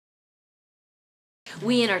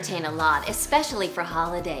We entertain a lot, especially for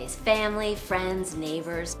holidays, family, friends,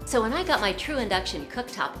 neighbors. So when I got my True Induction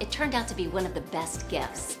cooktop, it turned out to be one of the best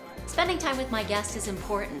gifts. Spending time with my guests is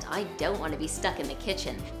important. I don't want to be stuck in the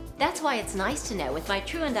kitchen. That's why it's nice to know with my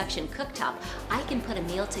True Induction cooktop, I can put a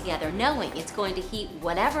meal together knowing it's going to heat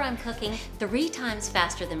whatever I'm cooking 3 times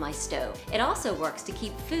faster than my stove. It also works to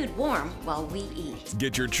keep food warm while we eat.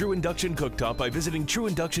 Get your True Induction cooktop by visiting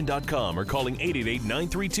trueinduction.com or calling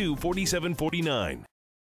 888-932-4749.